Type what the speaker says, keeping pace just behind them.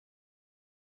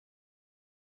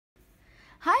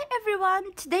Hi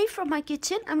everyone! Today from my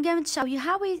kitchen I'm going to show you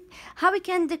how we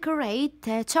can decorate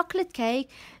chocolate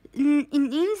cake in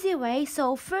an easy way.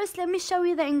 So first let me show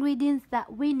you the ingredients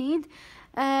that we need.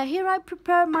 Here I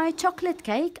prepare my chocolate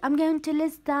cake. I'm going to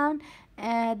list down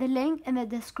the link in the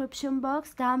description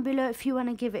box down below if you want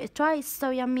to give it a try. It's so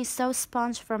yummy, so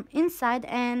sponge from inside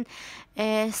and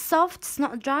soft, it's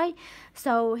not dry.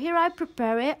 So here I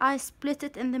prepare it. I split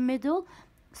it in the middle.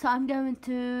 So I'm going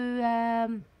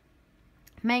to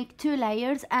make 2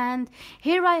 layers, and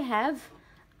here I have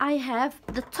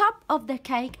the top of the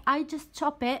cake. I just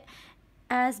chop it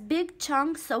as big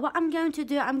chunks. So what I'm going to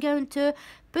do, I'm going to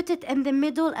put it in the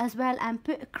middle as well and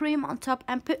put cream on top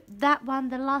and put that one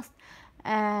the last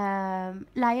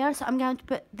layer. So I'm going to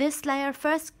put this layer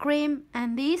first, cream,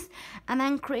 and these, and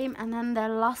then cream, and then the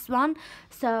last one.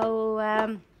 So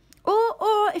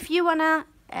or if you wanna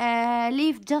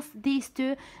leave just these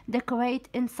two, decorate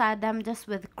inside them just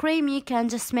with cream, you can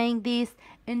just make these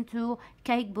into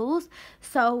cake balls.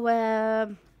 So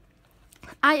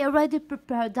I already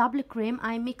prepared double cream.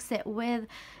 I mix it with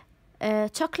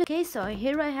chocolate. Okay, so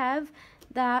here I have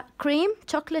the cream,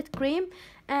 chocolate cream,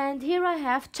 and here I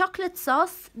have chocolate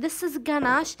sauce. This is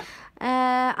ganache.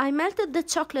 I melted the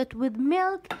chocolate with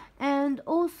milk and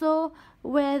also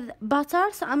with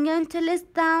butter. So I'm going to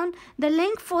list down the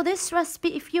link for this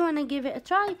recipe if you want to give it a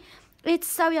try. It's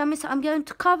so yummy. So I'm going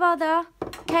to cover the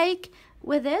cake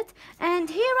with it, and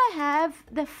here I have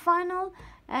the final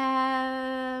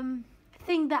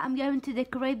thing that I'm going to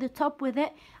decorate the top with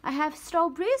it. I have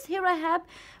strawberries. Here I have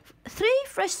 3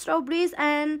 fresh strawberries,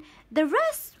 and the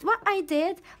rest, what I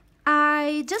did,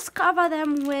 I just cover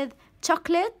them with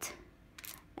chocolate.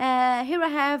 Here I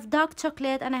have dark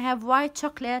chocolate and I have white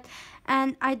chocolate,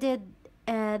 and I did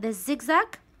the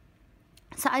zigzag.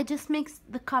 So I just mixed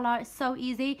the color. It's so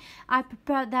easy. I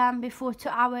prepared them before 2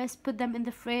 hours, put them in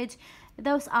the fridge.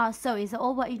 Those are so easy.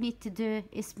 All what you need to do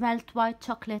is melt white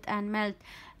chocolate and melt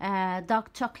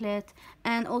dark chocolate,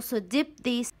 and also dip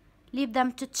these, leave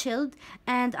them to chilled,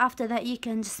 and after that you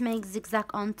can just make zigzag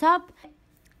on top.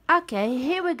 Okay,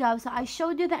 here we go. So I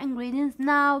showed you the ingredients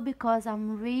now because I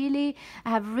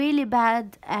have really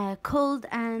bad cold,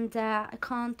 and I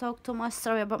can't talk too much.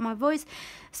 Sorry about my voice.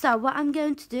 So what I'm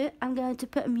going to do, I'm going to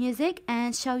put music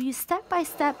and show you step by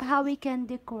step how we can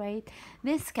decorate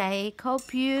this cake.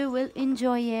 Hope you will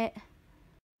enjoy it.